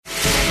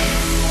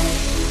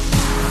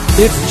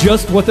It's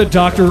just what the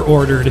doctor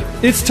ordered.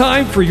 It's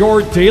time for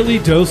your daily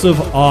dose of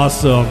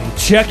awesome.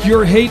 Check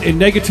your hate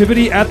and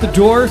negativity at the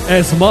door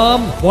as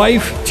mom,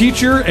 wife,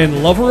 teacher,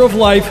 and lover of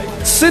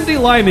life, Cindy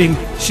Liming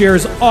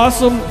shares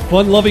awesome,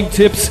 fun-loving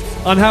tips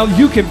on how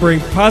you can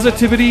bring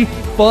positivity,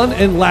 fun,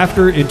 and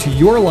laughter into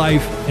your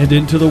life and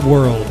into the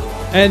world.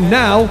 And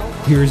now,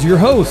 here's your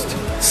host,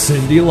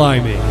 Cindy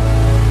Liming.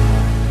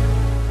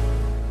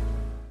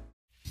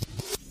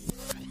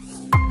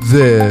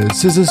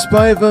 This is a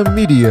Spiva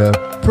Media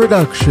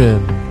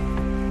production.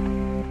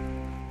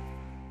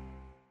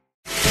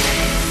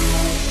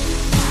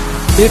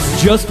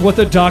 It's just what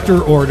the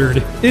doctor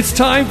ordered. It's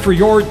time for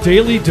your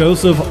daily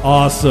dose of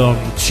awesome.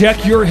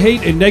 Check your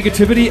hate and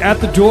negativity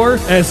at the door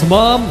as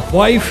mom,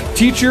 wife,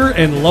 teacher,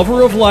 and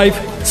lover of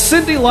life,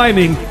 Cindy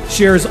Liming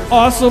shares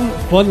awesome,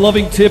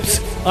 fun-loving tips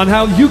on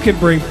how you can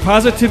bring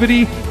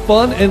positivity,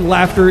 fun, and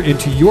laughter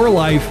into your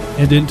life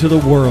and into the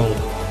world.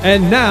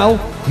 And now,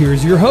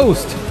 here's your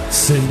host,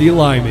 Cindy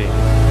Liming.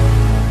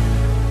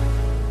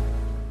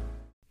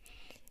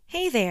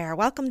 Hey there,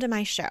 welcome to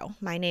my show.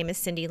 My name is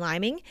Cindy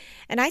Liming,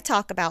 and I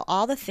talk about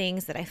all the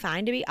things that I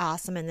find to be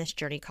awesome in this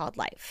journey called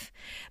life.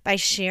 By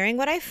sharing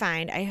what I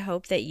find, I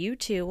hope that you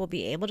too will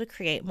be able to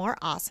create more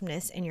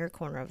awesomeness in your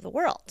corner of the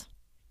world.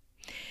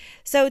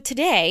 So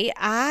today,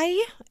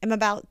 I am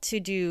about to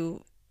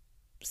do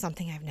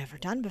something I've never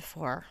done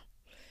before,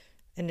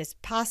 and it's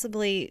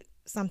possibly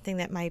something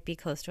that might be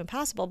close to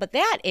impossible, but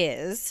that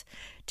is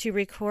to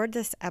record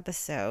this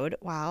episode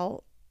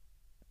while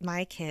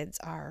my kids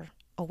are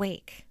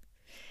awake.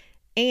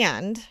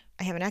 And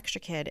I have an extra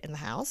kid in the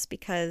house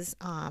because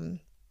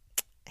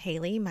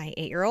Haley, my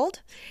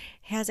 8-year-old,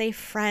 has a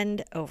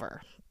friend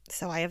over.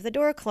 So I have the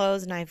door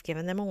closed and I've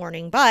given them a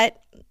warning,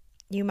 but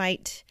you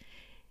might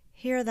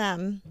hear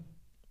them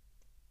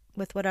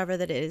with whatever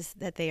that is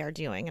that they are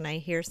doing. And I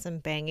hear some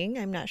banging.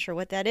 I'm not sure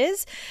what that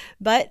is,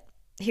 but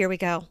here we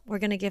go. We're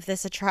going to give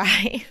this a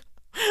try.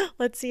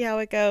 Let's see how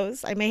it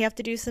goes. I may have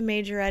to do some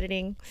major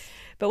editing,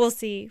 but we'll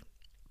see.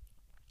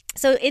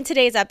 So in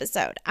today's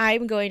episode,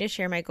 I'm going to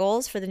share my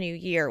goals for the new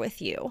year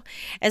with you,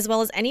 as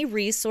well as any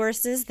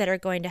resources that are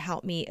going to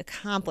help me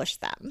accomplish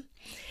them.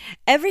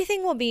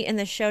 Everything will be in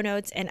the show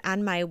notes and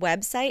on my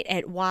website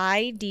at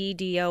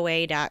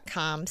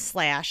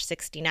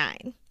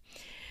yddoa.com/69.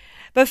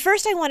 But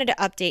first, I wanted to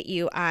update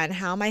you on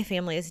how my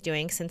family is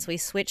doing since we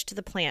switched to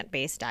the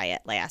plant-based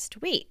diet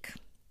last week.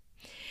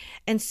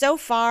 And so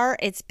far,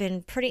 it's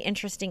been pretty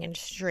interesting and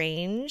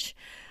strange.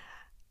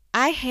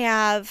 I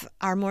have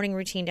our morning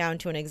routine down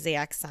to an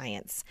exact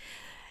science.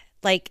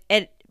 Like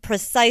at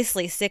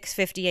precisely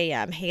 6:50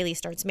 a.m., Haley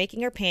starts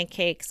making her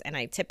pancakes, and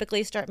I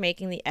typically start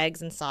making the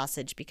eggs and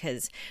sausage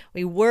because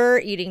we were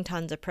eating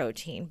tons of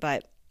protein.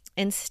 But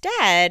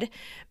instead,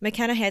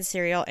 McKenna had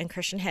cereal and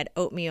Christian had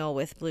oatmeal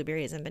with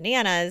blueberries and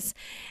bananas,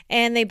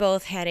 and they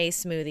both had a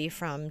smoothie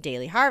from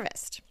Daily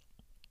Harvest.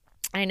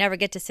 I never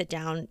get to sit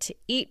down to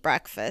eat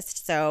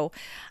breakfast, so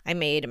I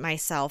made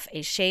myself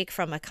a shake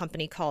from a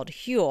company called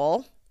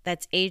Huel.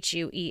 That's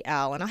Huel,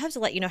 and I'll have to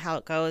let you know how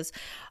it goes.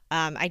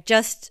 I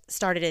just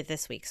started it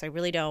this week, so I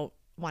really don't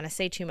want to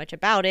say too much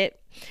about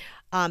it.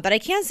 But I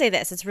can say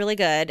this, it's really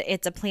good.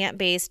 It's a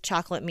plant-based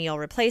chocolate meal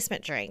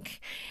replacement drink,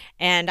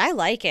 and I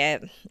like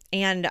it.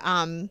 And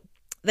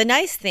the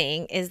nice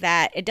thing is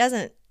that it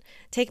doesn't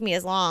take me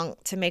as long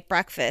to make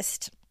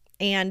breakfast,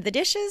 and the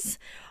dishes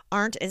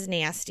aren't as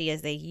nasty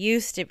as they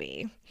used to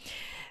be.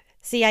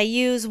 See, I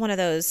use one of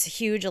those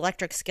huge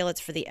electric skillets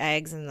for the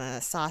eggs and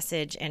the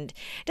sausage, and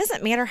it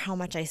doesn't matter how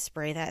much I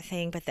spray that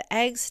thing, but the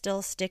eggs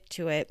still stick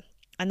to it,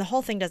 and the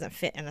whole thing doesn't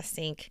fit in the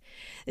sink.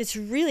 It's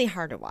really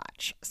hard to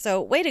watch.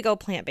 So, way to go,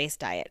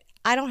 plant-based diet.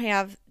 I don't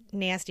have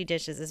nasty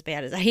dishes as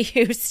bad as I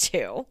used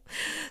to.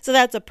 So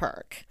that's a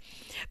perk.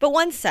 But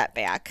one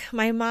setback,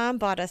 my mom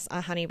bought us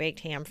a honey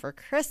baked ham for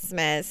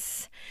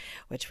Christmas,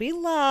 which we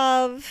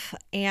love.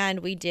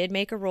 And we did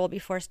make a rule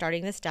before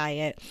starting this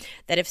diet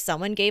that if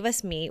someone gave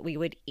us meat, we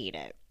would eat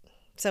it.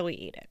 So we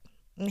eat it.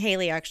 And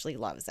Haley actually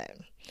loves it.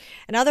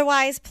 And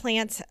otherwise,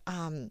 plants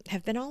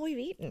have been all we've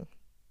eaten.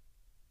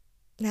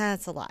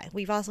 That's a lie.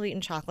 We've also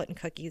eaten chocolate and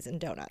cookies and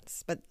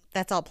donuts, but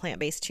that's all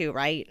plant-based too,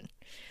 right?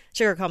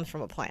 Sugar comes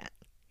from a plant.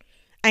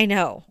 I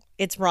know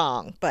it's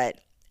wrong, but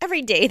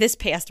every day this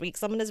past week,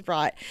 someone has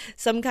brought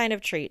some kind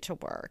of treat to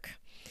work.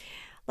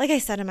 Like I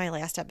said in my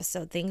last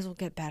episode, things will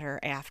get better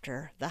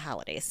after the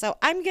holidays. So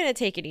I'm going to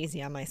take it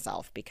easy on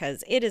myself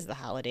because it is the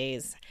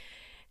holidays.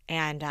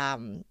 And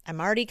I'm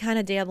already kind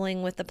of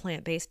dabbling with the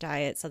plant-based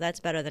diet, so that's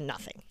better than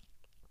nothing.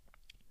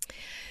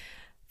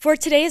 For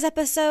today's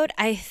episode,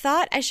 I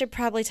thought I should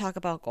probably talk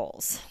about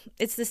goals.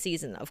 It's the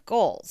season of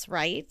goals,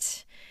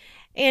 right?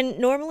 And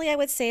normally I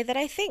would say that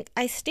I think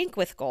I stink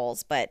with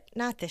goals, but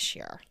not this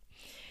year.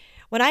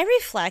 When I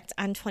reflect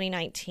on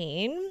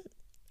 2019,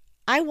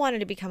 I wanted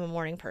to become a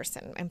morning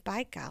person, and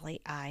by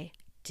golly, I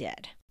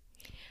did.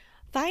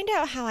 Find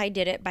out how I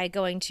did it by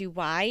going to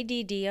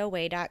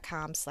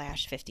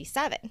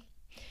yddoa.com/57.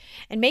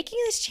 And making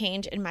this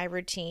change in my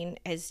routine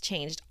has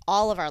changed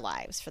all of our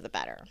lives for the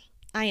better.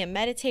 I am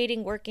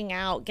meditating, working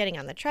out, getting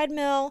on the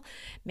treadmill,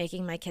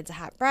 making my kids a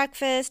hot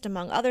breakfast,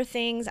 among other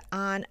things,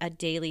 on a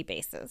daily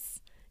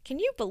basis. Can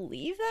you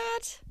believe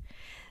that?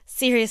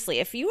 Seriously,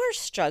 if you are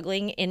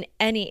struggling in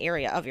any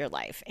area of your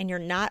life and you're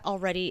not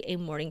already a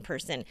morning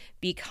person,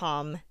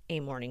 become a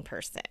morning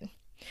person.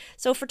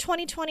 So for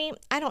 2020,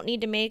 I don't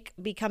need to make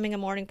becoming a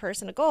morning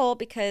person a goal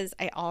because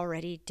I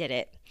already did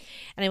it.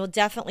 And I will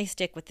definitely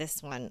stick with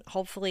this one,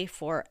 hopefully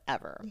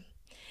forever.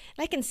 And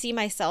I can see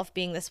myself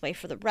being this way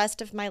for the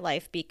rest of my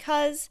life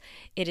because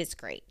it is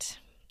great.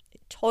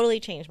 It totally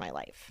changed my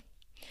life.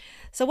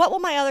 So what will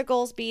my other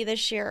goals be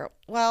this year?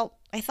 Well,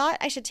 I thought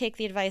I should take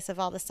the advice of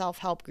all the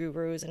self-help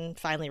gurus and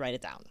finally write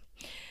it down.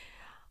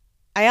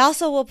 I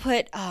also will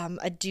put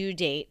a due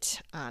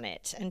date on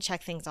it and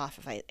check things off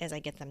as I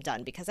get them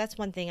done, because that's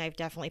one thing I've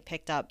definitely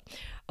picked up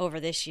over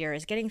this year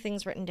is getting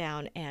things written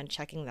down and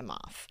checking them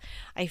off.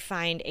 I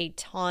find a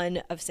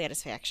ton of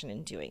satisfaction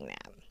in doing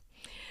that.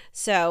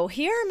 So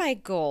here are my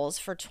goals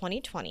for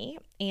 2020,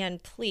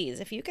 and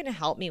please, if you can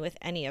help me with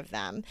any of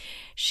them,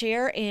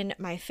 share in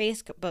my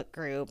Facebook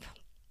group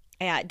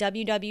at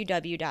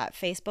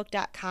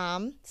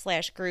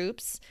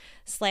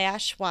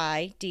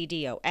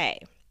www.facebook.com/groups/YDDOA.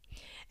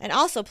 And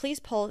also, please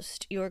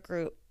post your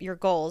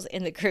goals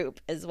in the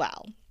group as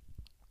well.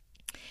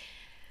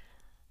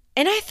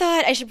 And I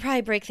thought I should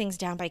probably break things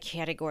down by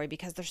category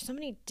because there's so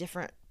many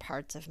different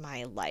parts of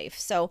my life.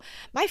 So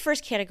my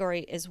first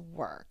category is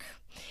work.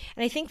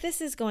 And I think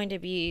this is going to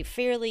be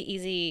fairly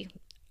easy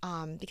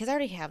because I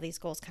already have these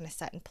goals kind of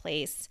set in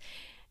place.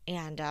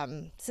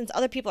 And since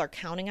other people are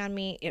counting on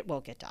me, it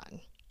will get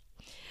done.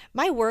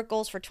 My work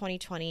goals for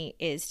 2020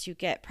 is to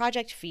get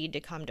Project Feed to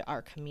come to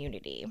our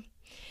community.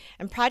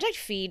 And Project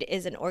Feed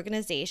is an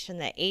organization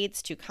that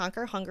aids to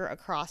conquer hunger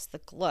across the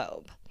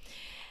globe.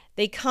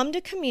 They come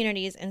to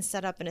communities and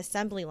set up an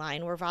assembly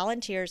line where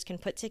volunteers can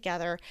put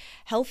together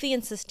healthy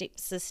and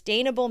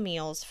sustainable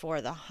meals for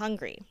the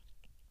hungry.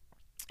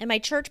 And my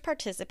church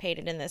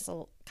participated in this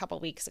a couple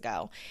weeks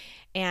ago.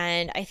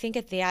 And I think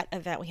at that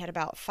event we had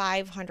about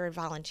 500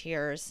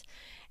 volunteers.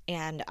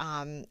 And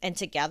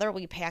together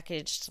we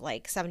packaged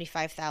like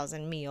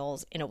 75,000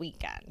 meals in a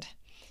weekend.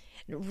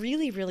 It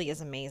really, really is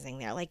amazing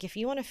there. Like if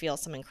you want to feel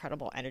some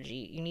incredible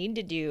energy, you need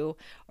to do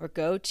or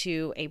go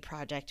to a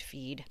Project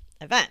Feed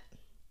event.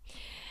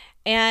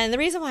 And the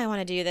reason why I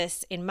want to do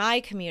this in my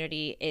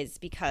community is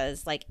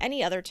because like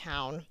any other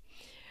town,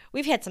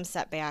 we've had some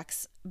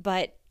setbacks,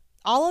 but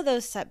all of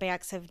those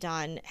setbacks have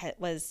done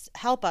was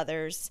help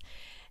others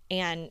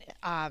and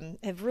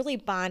have really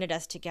bonded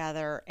us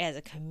together as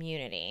a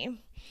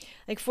community.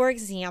 Like, for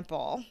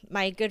example,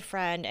 my good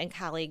friend and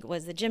colleague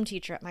was the gym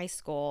teacher at my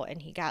school,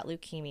 and he got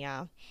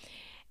leukemia.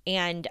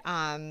 And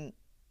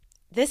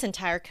this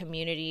entire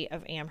community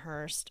of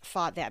Amherst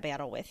fought that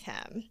battle with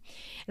him.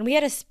 And we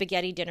had a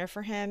spaghetti dinner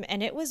for him,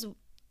 and it was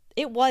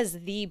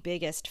the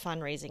biggest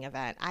fundraising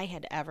event I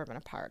had ever been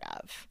a part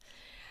of.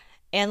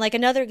 And like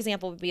another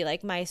example would be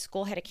like my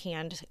school had a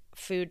canned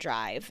food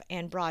drive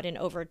and brought in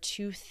over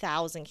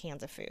 2,000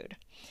 cans of food.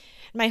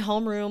 My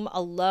homeroom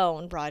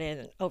alone brought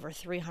in over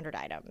 300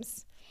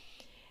 items.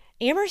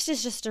 Amherst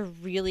is just a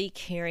really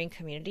caring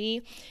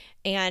community,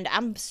 and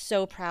I'm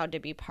so proud to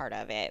be part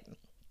of it.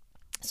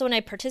 So when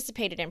I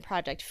participated in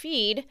Project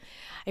Feed,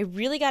 I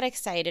really got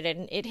excited,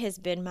 and it has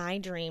been my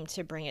dream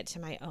to bring it to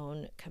my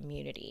own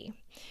community.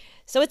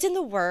 So it's in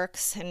the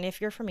works, and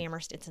if you're from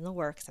Amherst, it's in the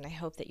works, and I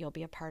hope that you'll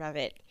be a part of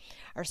it.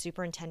 Our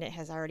superintendent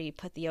has already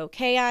put the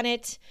okay on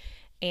it,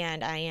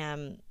 and I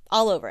am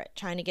all over it,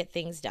 trying to get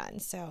things done.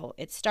 So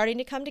it's starting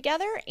to come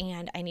together,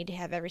 and I need to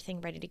have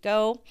everything ready to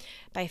go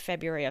by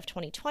February of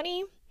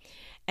 2020,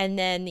 and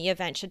then the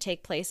event should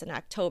take place in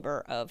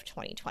October of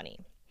 2020.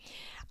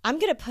 I'm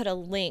going to put a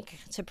link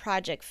to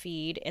Project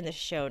Feed in the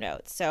show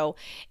notes. So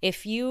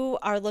if you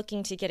are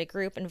looking to get a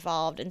group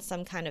involved in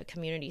some kind of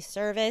community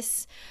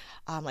service,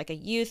 like a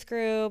youth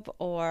group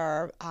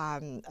or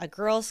a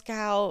Girl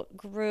Scout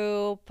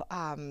group,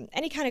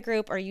 any kind of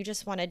group, or you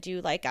just want to do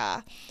like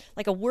a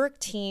work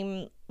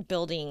team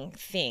building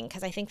thing,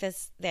 because I think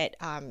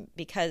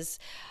because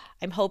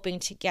I'm hoping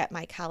to get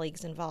my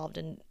colleagues involved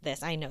in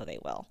this. I know they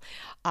will.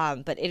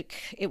 But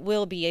it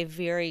will be a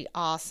very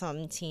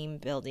awesome team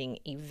building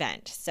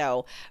event.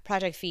 So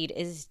Project Feed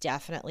is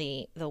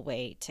definitely the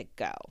way to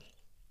go.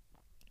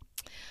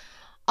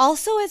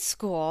 Also at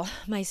school,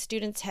 my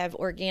students have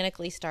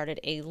organically started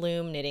a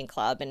loom knitting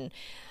club, and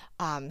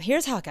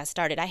here's how it got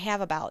started. I have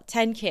about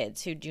 10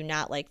 kids who do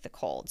not like the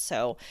cold.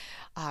 So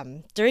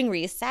during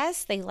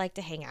recess, they like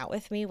to hang out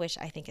with me, which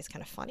I think is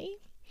kind of funny.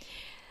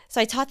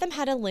 So I taught them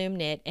how to loom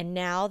knit, and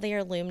now they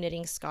are loom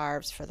knitting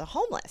scarves for the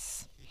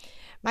homeless.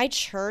 My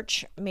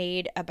church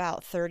made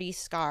about 30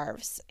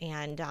 scarves,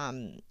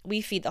 and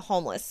we feed the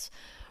homeless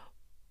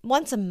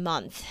once a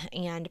month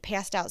and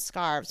passed out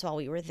scarves while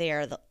we were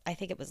there. I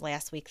think it was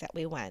last week that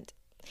we went.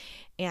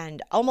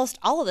 And almost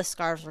all of the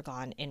scarves were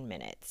gone in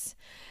minutes.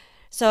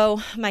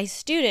 So my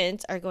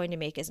students are going to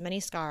make as many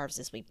scarves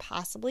as we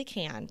possibly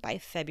can by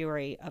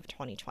February of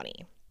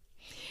 2020.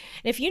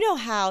 And if you know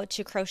how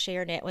to crochet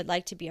or knit, would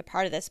like to be a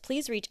part of this,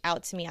 please reach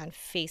out to me on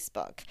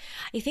Facebook.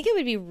 I think it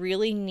would be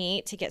really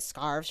neat to get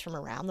scarves from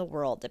around the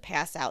world to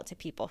pass out to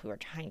people who are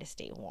trying to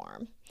stay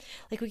warm.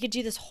 Like we could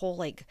do this whole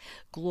like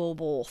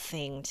global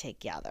thing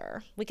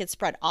together. We could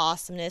spread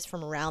awesomeness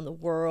from around the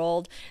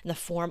world in the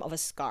form of a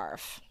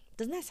scarf.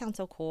 Doesn't that sound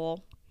so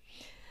cool?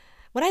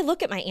 When I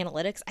look at my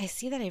analytics, I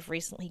see that I've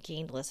recently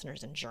gained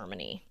listeners in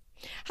Germany.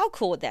 How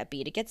cool would that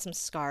be to get some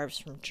scarves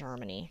from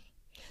Germany?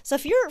 So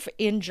if you're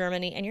in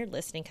Germany and you're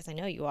listening, because I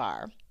know you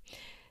are,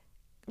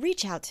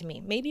 reach out to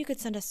me. Maybe you could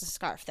send us a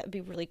scarf. That would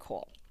be really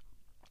cool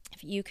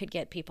if you could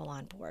get people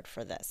on board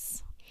for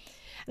this.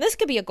 And this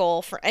could be a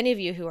goal for any of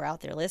you who are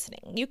out there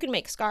listening. You can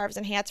make scarves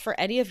and hats for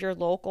any of your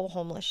local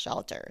homeless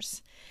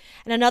shelters.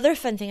 And another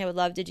fun thing I would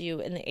love to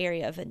do in the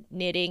area of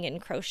knitting and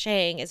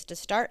crocheting is to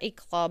start a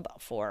club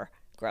for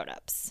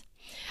grown-ups.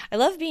 I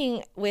love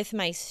being with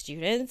my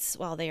students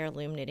while they are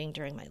loom knitting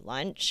during my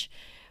lunch,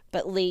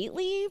 but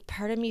lately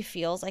part of me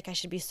feels like I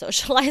should be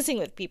socializing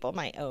with people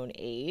my own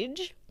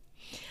age.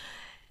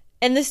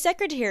 And the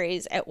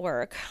secretaries at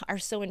work are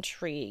so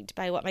intrigued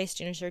by what my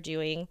students are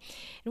doing,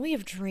 and we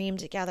have dreamed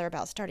together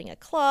about starting a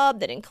club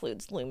that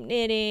includes loom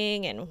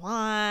knitting and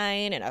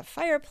wine and a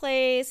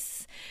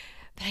fireplace,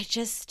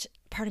 but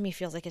part of me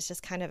feels like it's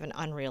just kind of an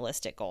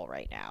unrealistic goal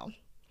right now.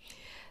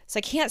 So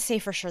I can't say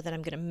for sure that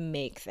I'm going to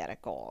make that a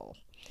goal,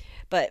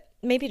 but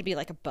maybe it'd be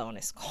like a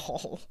bonus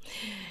goal.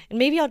 And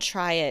maybe I'll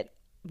try it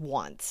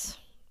once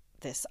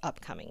this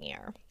upcoming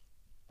year.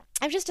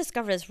 I've just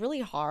discovered it's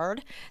really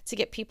hard to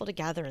get people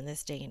together in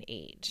this day and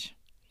age.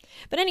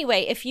 But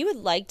anyway, if you would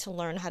like to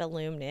learn how to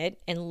loom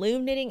knit, and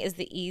loom knitting is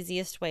the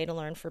easiest way to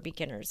learn for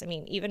beginners. I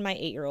mean, even my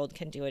 8-year-old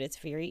can do it. It's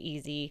very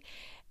easy.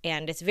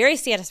 And it's very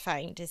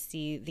satisfying to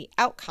see the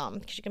outcome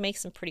because you can make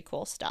some pretty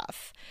cool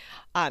stuff.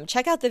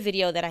 Check out the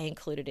video that I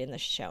included in the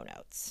show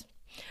notes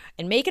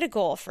and make it a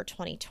goal for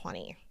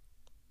 2020.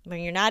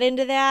 When you're not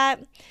into that,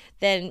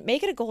 then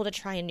make it a goal to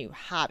try a new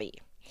hobby.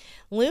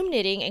 Loom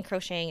knitting and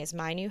crocheting is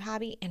my new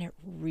hobby, and it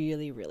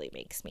really, really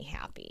makes me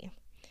happy.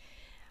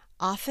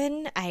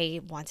 Often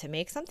I want to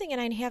make something and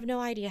I have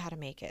no idea how to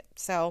make it,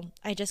 so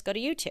I just go to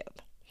YouTube.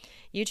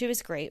 YouTube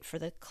is great for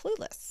the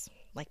clueless,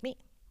 like me.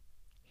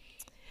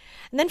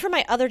 And then for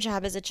my other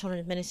job as a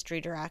children's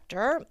ministry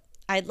director,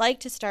 I'd like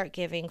to start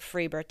giving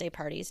free birthday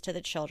parties to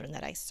the children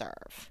that I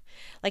serve.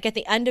 Like at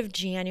the end of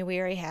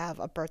January, have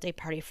a birthday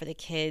party for the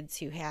kids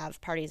who have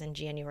parties in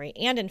January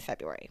and in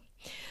February.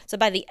 So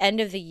by the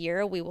end of the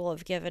year, we will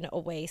have given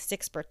away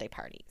 6 birthday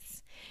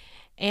parties.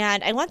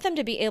 And I want them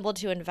to be able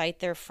to invite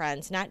their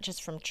friends, not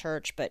just from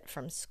church, but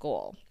from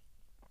school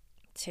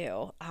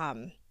too.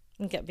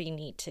 It'd be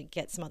neat to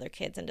get some other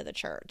kids into the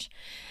church.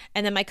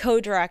 And then my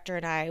co-director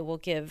and I will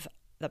give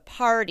the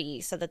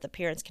party so that the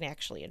parents can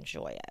actually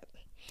enjoy it.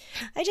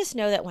 I just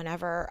know that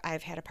whenever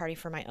I've had a party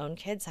for my own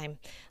kids, I'm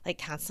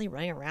like constantly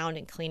running around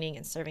and cleaning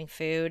and serving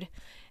food.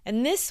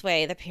 And this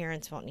way, the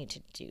parents won't need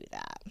to do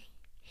that.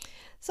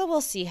 So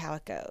we'll see how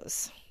it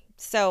goes.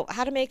 So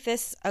how to make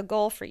this a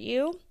goal for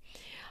you?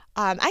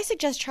 I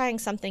suggest trying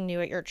something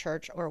new at your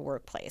church or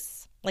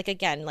workplace. Like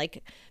again,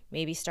 like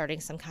maybe starting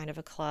some kind of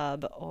a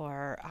club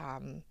or,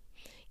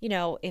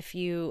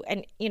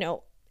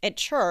 at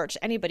church,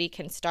 anybody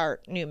can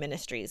start new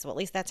ministries. Well, at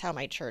least that's how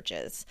my church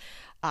is.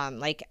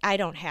 I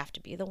don't have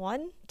to be the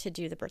one to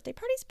do the birthday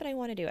parties, but I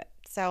want to do it.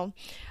 So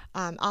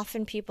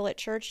often people at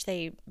church,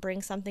 they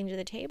bring something to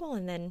the table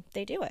and then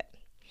they do it.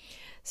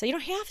 So you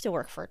don't have to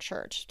work for a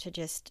church to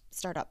just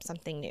start up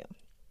something new.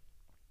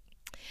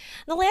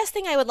 The last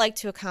thing I would like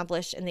to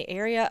accomplish in the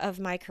area of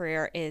my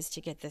career is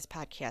to get this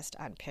podcast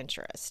on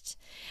Pinterest.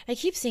 I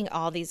keep seeing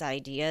all these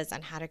ideas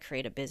on how to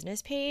create a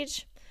business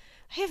page.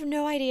 I have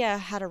no idea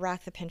how to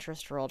rock the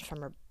Pinterest world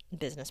from a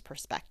business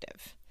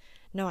perspective.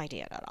 No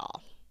idea at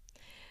all.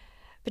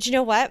 But you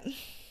know what?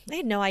 I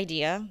had no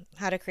idea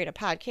how to create a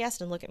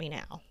podcast, and look at me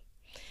now.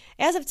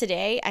 As of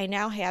today, I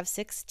now have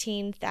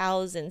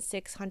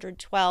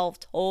 16,612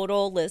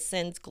 total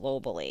listens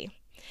globally.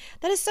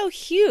 That is so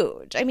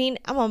huge. I mean,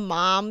 I'm a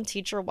mom,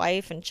 teacher,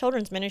 wife, and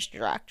children's ministry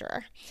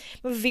director.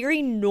 I'm a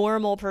very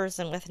normal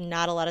person with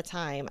not a lot of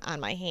time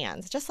on my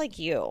hands, just like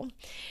you.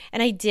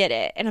 And I did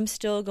it, and I'm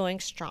still going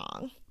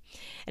strong.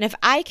 And if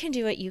I can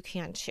do it, you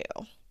can too.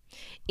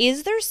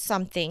 Is there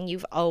something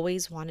you've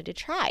always wanted to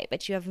try,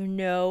 but you have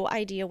no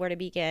idea where to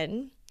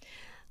begin?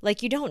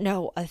 Like you don't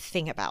know a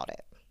thing about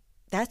it.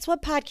 That's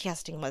what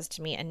podcasting was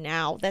to me, and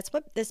now that's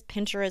what this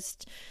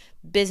Pinterest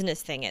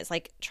business thing is.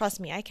 Like, trust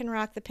me, I can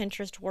rock the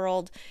Pinterest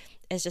world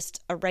as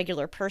just a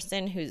regular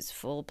person who's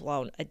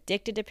full-blown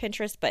addicted to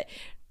Pinterest, but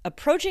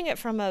approaching it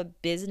from a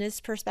business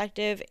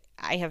perspective,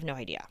 I have no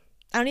idea.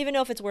 I don't even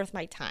know if it's worth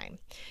my time,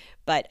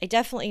 but I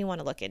definitely want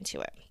to look into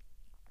it.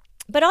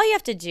 But all you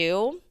have to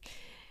do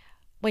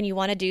when you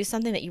want to do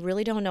something that you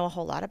really don't know a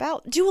whole lot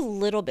about, do a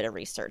little bit of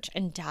research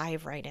and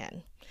dive right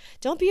in.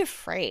 Don't be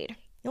afraid.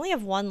 You only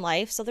have one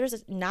life, so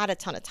there's not a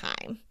ton of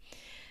time.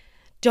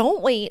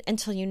 Don't wait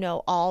until you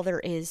know all there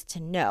is to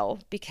know,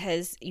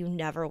 because you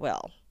never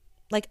will.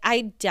 Like,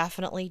 I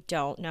definitely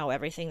don't know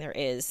everything there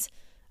is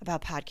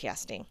about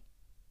podcasting.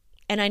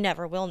 and I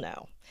never will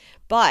know.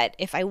 But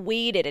if I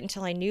waited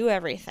until I knew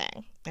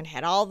everything and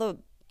had all the,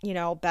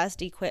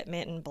 best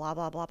equipment and blah,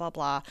 blah, blah, blah,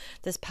 blah,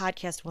 this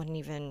podcast wouldn't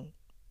even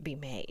be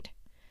made.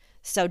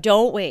 So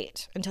don't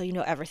wait until you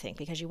know everything,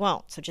 because you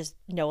won't. So just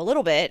know a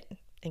little bit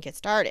and get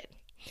started.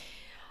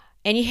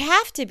 And you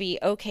have to be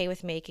okay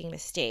with making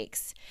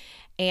mistakes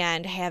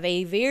and have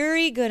a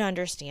very good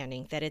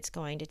understanding that it's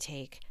going to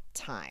take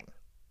time,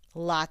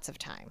 lots of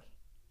time.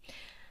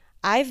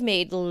 I've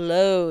made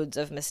loads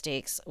of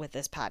mistakes with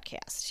this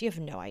podcast. You have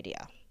no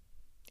idea.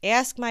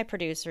 Ask my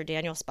producer,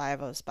 Daniel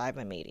Spiva of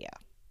Spiva Media.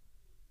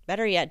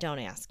 Better yet, don't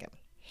ask him.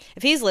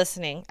 If he's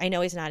listening, I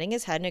know he's nodding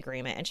his head in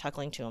agreement and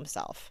chuckling to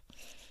himself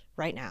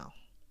right now.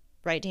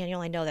 Right,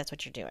 Daniel? I know that's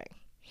what you're doing.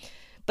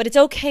 But it's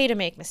okay to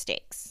make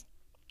mistakes.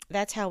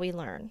 That's how we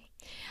learn.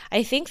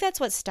 I think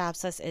that's what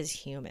stops us as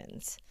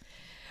humans.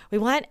 We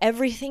want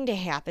everything to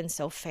happen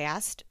so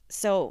fast.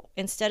 So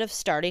instead of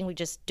starting, we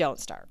just don't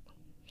start.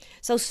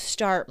 So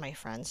start, my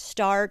friends.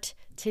 Start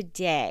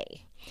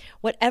today.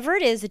 Whatever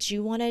it is that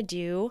you want to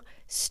do,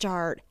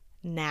 start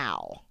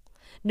now.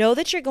 Know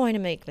that you're going to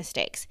make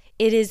mistakes.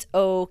 It is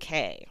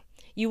okay.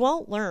 You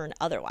won't learn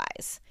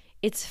otherwise.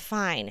 It's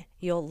fine.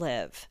 You'll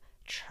live.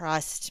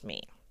 Trust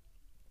me.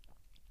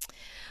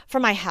 For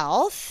my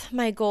health,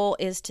 my goal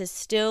is to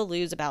still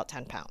lose about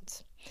 10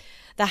 pounds.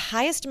 The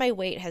highest my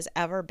weight has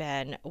ever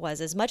been was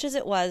as much as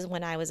it was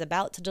when I was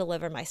about to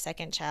deliver my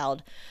second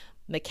child,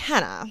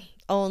 McKenna,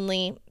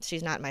 only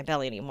she's not in my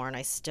belly anymore and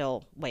I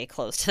still weigh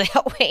close to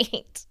that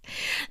weight.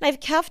 And I've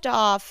kept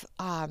off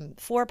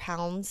 4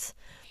 pounds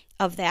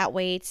of that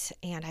weight,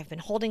 and I've been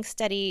holding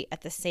steady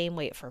at the same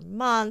weight for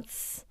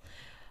months,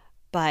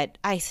 but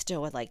I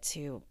still would like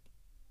to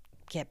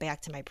get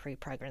back to my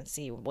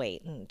pre-pregnancy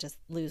weight and just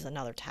lose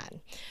another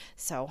 10.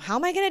 So how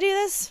am I going to do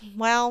this?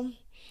 Well,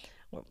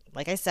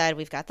 like I said,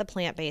 we've got the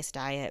plant-based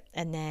diet,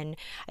 and then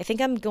I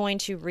think I'm going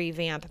to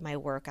revamp my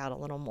workout a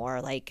little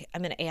more. Like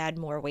I'm going to add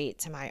more weight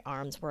to my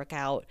arms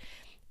workout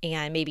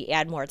and maybe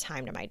add more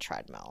time to my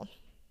treadmill.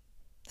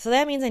 So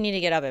that means I need to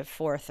get up at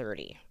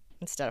 4:30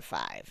 instead of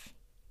 5.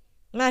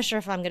 I'm not sure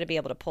if I'm going to be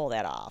able to pull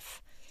that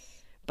off.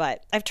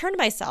 But I've turned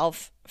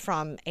myself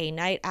from a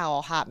night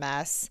owl hot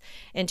mess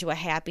into a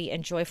happy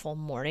and joyful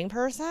morning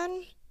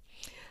person.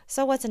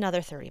 So what's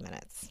another 30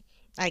 minutes?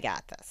 I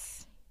got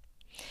this.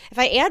 If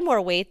I add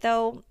more weight,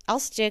 though, I'll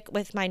stick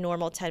with my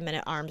normal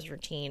 10-minute arms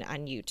routine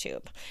on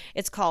YouTube.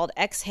 It's called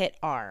X-Hit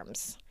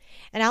Arms,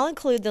 and I'll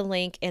include the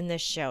link in the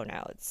show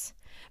notes.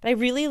 But I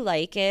really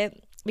like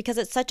it because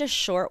it's such a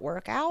short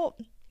workout.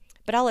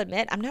 But I'll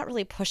admit, I'm not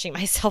really pushing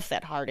myself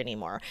that hard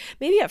anymore.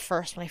 Maybe at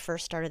first, when I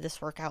first started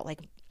this workout,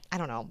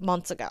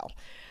 months ago.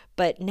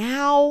 But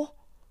now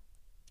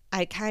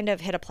I kind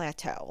of hit a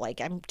plateau.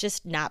 I'm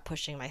just not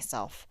pushing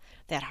myself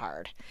that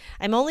hard.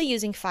 I'm only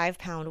using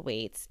 5-pound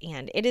weights,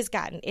 and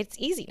it's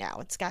easy now.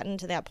 It's gotten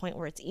to that point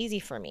where it's easy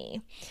for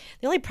me.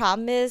 The only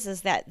problem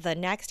is that the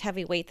next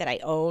heavy weight that I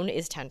own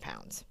is 10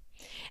 pounds.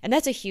 And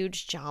that's a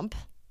huge jump.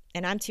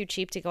 And I'm too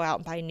cheap to go out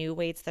and buy new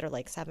weights that are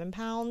like 7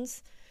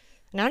 pounds.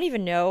 And I don't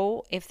even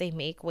know if they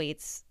make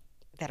weights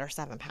that are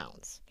 7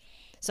 pounds.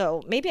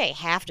 So maybe I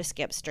have to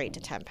skip straight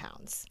to 10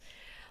 pounds.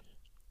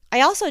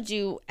 I also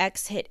do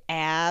X-Hit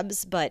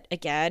abs, but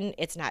again,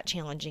 it's not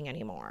challenging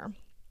anymore.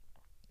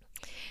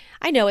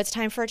 I know it's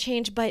time for a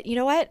change, but you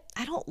know what?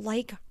 I don't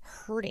like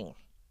hurting.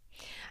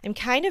 I'm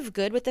kind of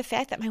good with the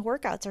fact that my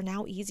workouts are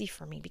now easy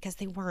for me because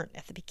they weren't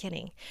at the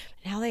beginning.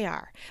 Now they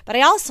are. But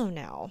I also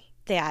know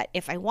that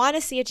if I want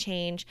to see a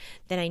change,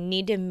 then I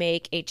need to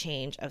make a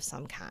change of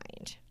some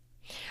kind.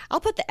 I'll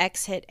put the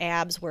X-Hit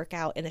abs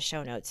workout in the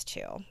show notes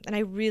too, and I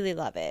really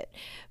love it,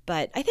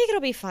 but I think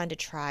it'll be fun to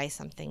try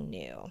something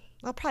new.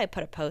 I'll probably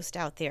put a post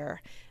out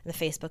there in the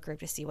Facebook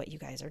group to see what you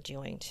guys are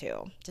doing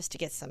too, just to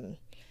get some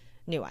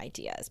new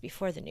ideas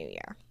before the new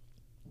year.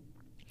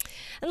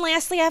 And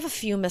lastly, I have a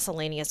few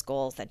miscellaneous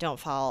goals that don't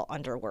fall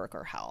under work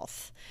or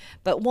health,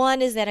 but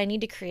one is that I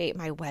need to create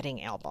my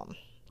wedding album.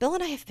 Bill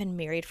and I have been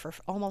married for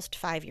almost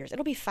 5 years.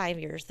 It'll be 5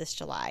 years this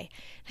July.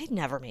 I've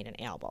never made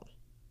an album.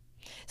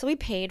 So we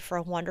paid for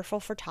a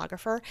wonderful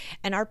photographer,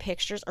 and our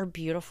pictures are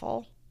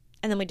beautiful,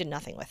 and then we did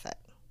nothing with it.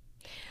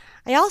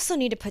 I also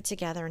need to put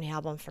together an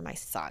album for my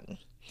son.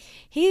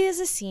 He is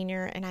a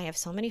senior, and I have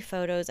so many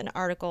photos and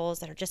articles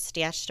that are just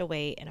stashed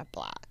away in a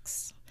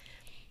box.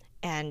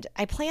 And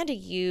I plan to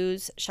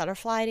use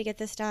Shutterfly to get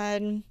this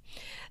done.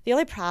 The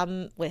only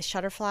problem with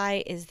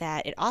Shutterfly is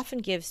that it often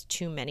gives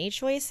too many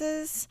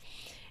choices,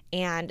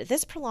 and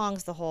this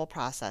prolongs the whole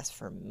process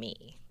for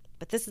me.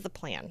 But this is the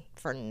plan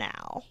for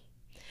now.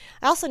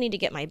 I also need to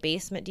get my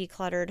basement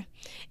decluttered.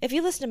 If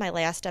you listened to my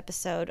last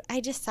episode, I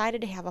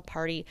decided to have a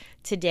party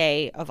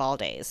today of all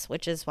days,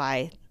 which is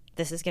why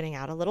this is getting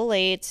out a little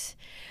late.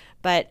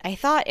 But I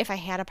thought if I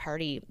had a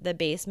party, the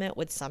basement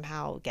would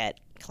somehow get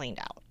cleaned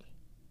out.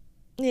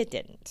 It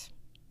didn't.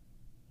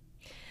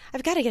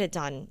 I've got to get it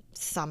done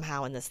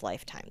somehow in this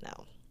lifetime,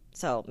 though.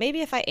 So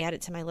maybe if I add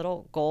it to my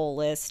little goal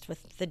list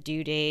with the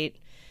due date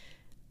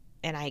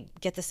and I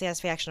get the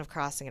satisfaction of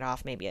crossing it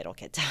off, maybe it'll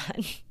get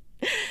done.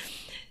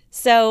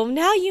 So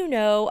now you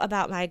know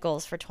about my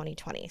goals for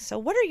 2020. So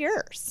what are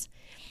yours?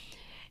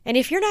 And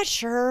if you're not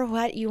sure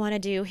what you want to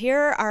do,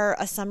 here are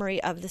a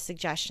summary of the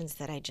suggestions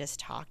that I just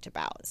talked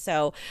about.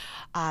 So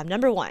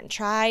number 1,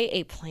 try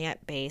a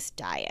plant-based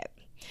diet.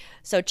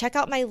 So check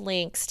out my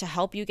links to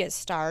help you get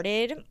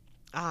started.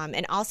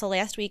 And also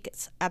last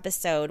week's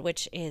episode,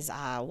 which is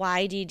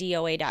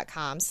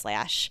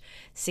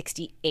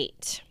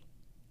yddoa.com/68.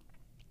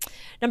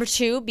 Number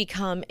 2,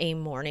 become a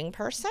morning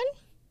person.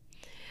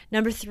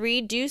 Number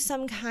 3, do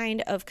some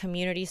kind of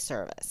community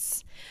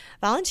service.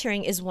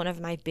 Volunteering is one of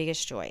my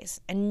biggest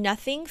joys, and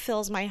nothing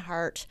fills my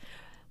heart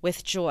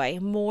with joy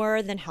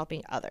more than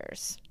helping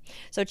others.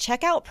 So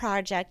check out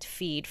Project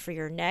Feed for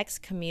your next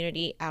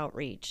community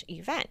outreach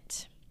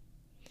event.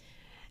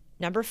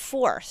 Number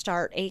 4,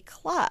 start a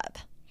club.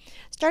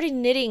 Start a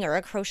knitting or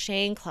a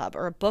crocheting club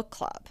or a book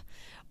club,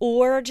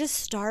 or just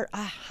start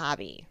a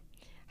hobby.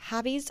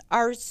 Hobbies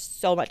are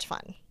so much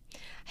fun.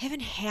 I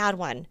haven't had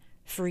one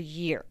for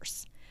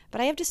years,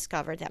 but I have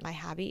discovered that my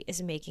hobby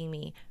is making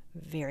me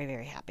very,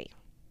 very happy.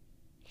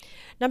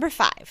 Number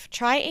 5,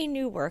 try a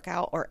new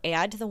workout or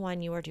add to the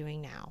one you are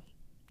doing now.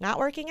 Not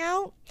working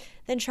out?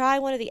 Then try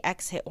one of the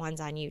X-Hit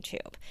ones on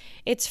YouTube.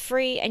 It's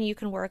free and you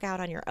can work out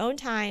on your own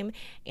time,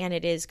 and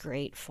it is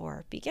great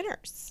for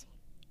beginners.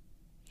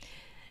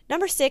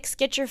 Number 6,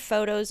 get your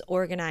photos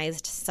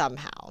organized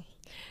somehow.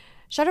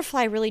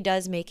 Shutterfly really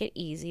does make it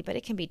easy, but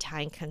it can be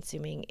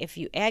time-consuming if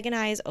you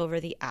agonize over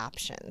the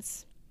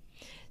options.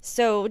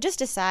 So just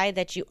decide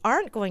that you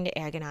aren't going to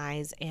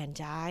agonize and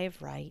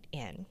dive right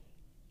in.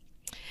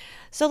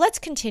 So let's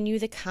continue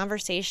the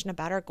conversation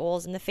about our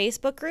goals in the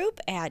Facebook group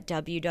at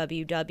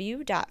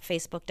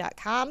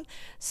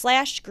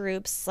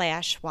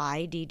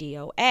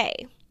www.facebook.com/groups/YDDOA.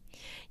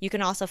 You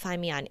can also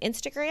find me on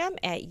Instagram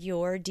at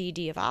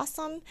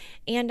YourDDOfAwesome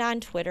and on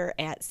Twitter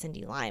at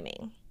Cindy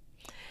Liming.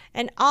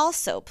 And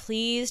also,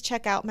 please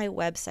check out my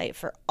website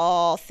for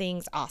all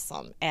things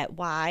awesome at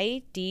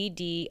yddoa.com.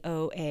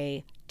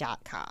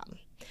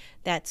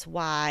 That's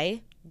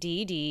yddoa.com.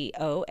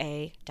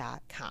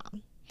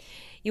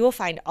 You will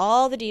find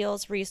all the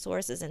deals,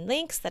 resources, and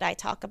links that I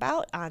talk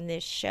about on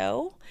this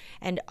show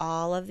and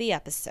all of the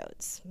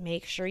episodes.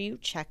 Make sure you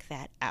check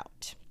that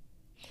out.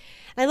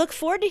 And I look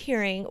forward to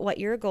hearing what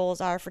your goals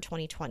are for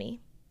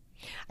 2020.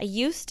 I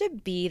used to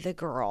be the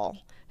girl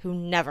who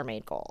never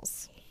made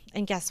goals.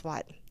 And guess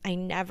what? I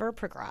never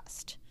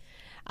progressed.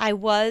 I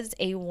was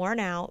a worn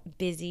out,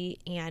 busy,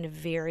 and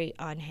very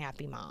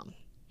unhappy mom.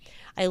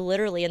 I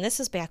literally, and this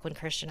was back when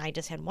Christian and I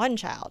just had one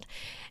child,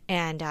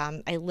 and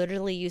I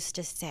literally used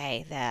to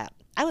say that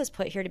I was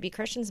put here to be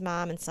Christian's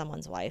mom and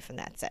someone's wife, and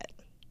that's it.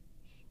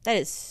 That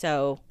is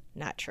so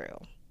not true.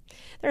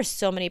 There are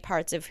so many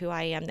parts of who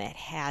I am that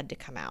had to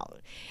come out.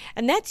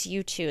 And that's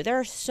you too. There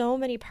are so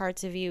many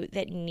parts of you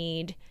that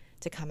need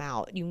to come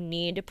out. You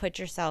need to put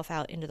yourself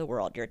out into the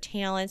world, your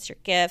talents, your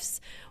gifts,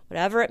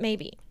 whatever it may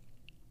be.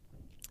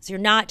 So you're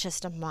not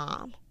just a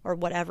mom or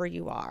whatever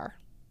you are.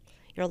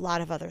 You're a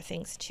lot of other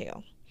things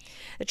too.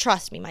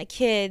 Trust me, my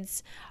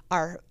kids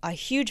are a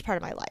huge part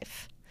of my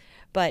life.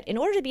 But in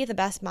order to be the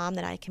best mom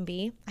that I can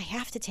be, I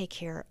have to take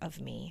care of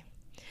me.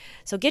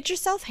 So get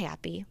yourself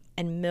happy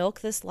and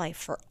milk this life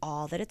for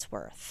all that it's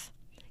worth.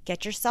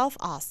 Get yourself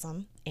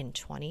awesome in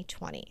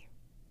 2020.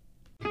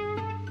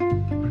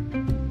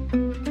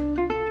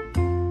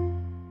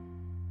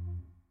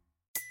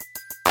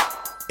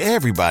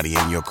 Everybody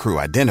in your crew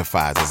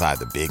identifies as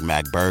either Big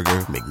Mac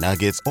Burger,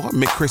 McNuggets, or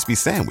McCrispy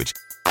Sandwich.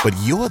 But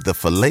you're the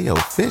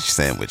Filet-O-Fish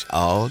Sandwich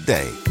all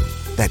day.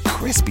 That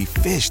crispy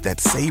fish, that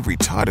savory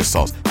tartar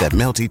sauce, that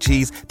melty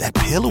cheese, that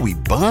pillowy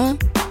bun.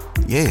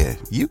 Yeah,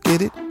 you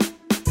get it.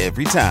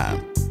 Every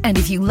time. And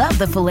if you love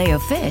the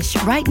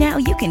Filet-O-Fish, right now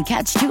you can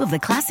catch two of the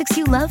classics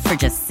you love for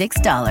just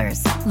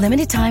 $6.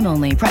 Limited time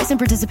only. Price and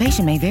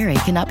participation may vary.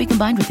 Cannot be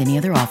combined with any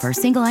other offer.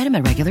 Single item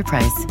at regular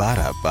price.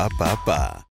 Ba-da-ba-ba-ba.